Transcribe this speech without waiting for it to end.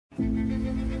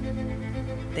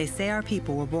They say our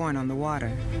people were born on the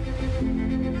water.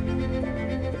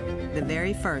 The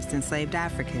very first enslaved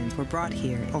Africans were brought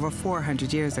here over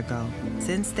 400 years ago.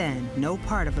 Since then, no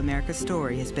part of America's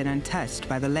story has been untouched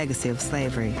by the legacy of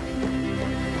slavery.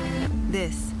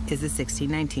 This is the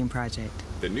 1619 Project.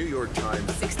 The New York Times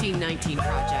 1619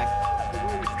 Project.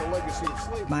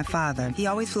 My father, he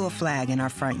always flew a flag in our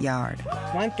front yard.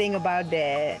 One thing about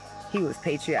Dad, he was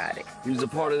patriotic. He was a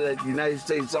part of that United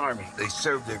States Army. They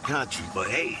served their country. But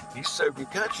hey, you serve your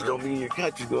country don't mean your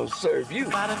country's gonna serve you.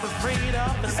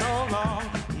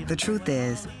 The truth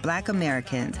is, Black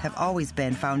Americans have always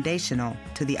been foundational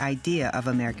to the idea of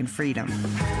American freedom.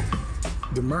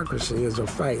 Democracy is a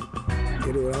fight.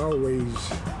 It will always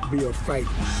be a fight.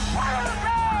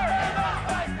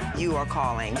 You are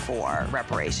calling for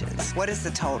reparations. What is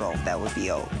the total that would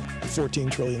be owed?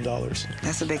 $14 trillion.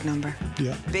 That's a big number.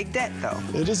 Yeah. Big debt, though.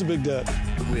 It is a big debt.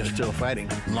 We are still fighting.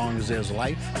 As long as there's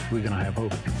life, we're gonna have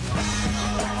hope.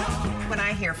 When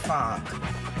I hear funk,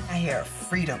 I hear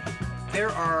freedom. There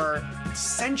are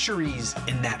centuries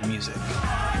in that music,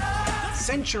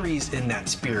 centuries in that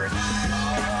spirit.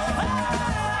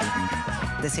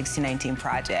 The 1619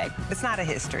 Project, it's not a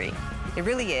history. It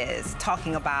really is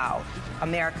talking about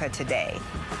America today.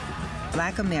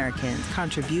 Black Americans'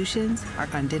 contributions are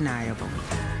undeniable.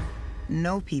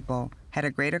 No people had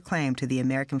a greater claim to the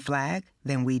American flag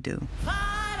than we do.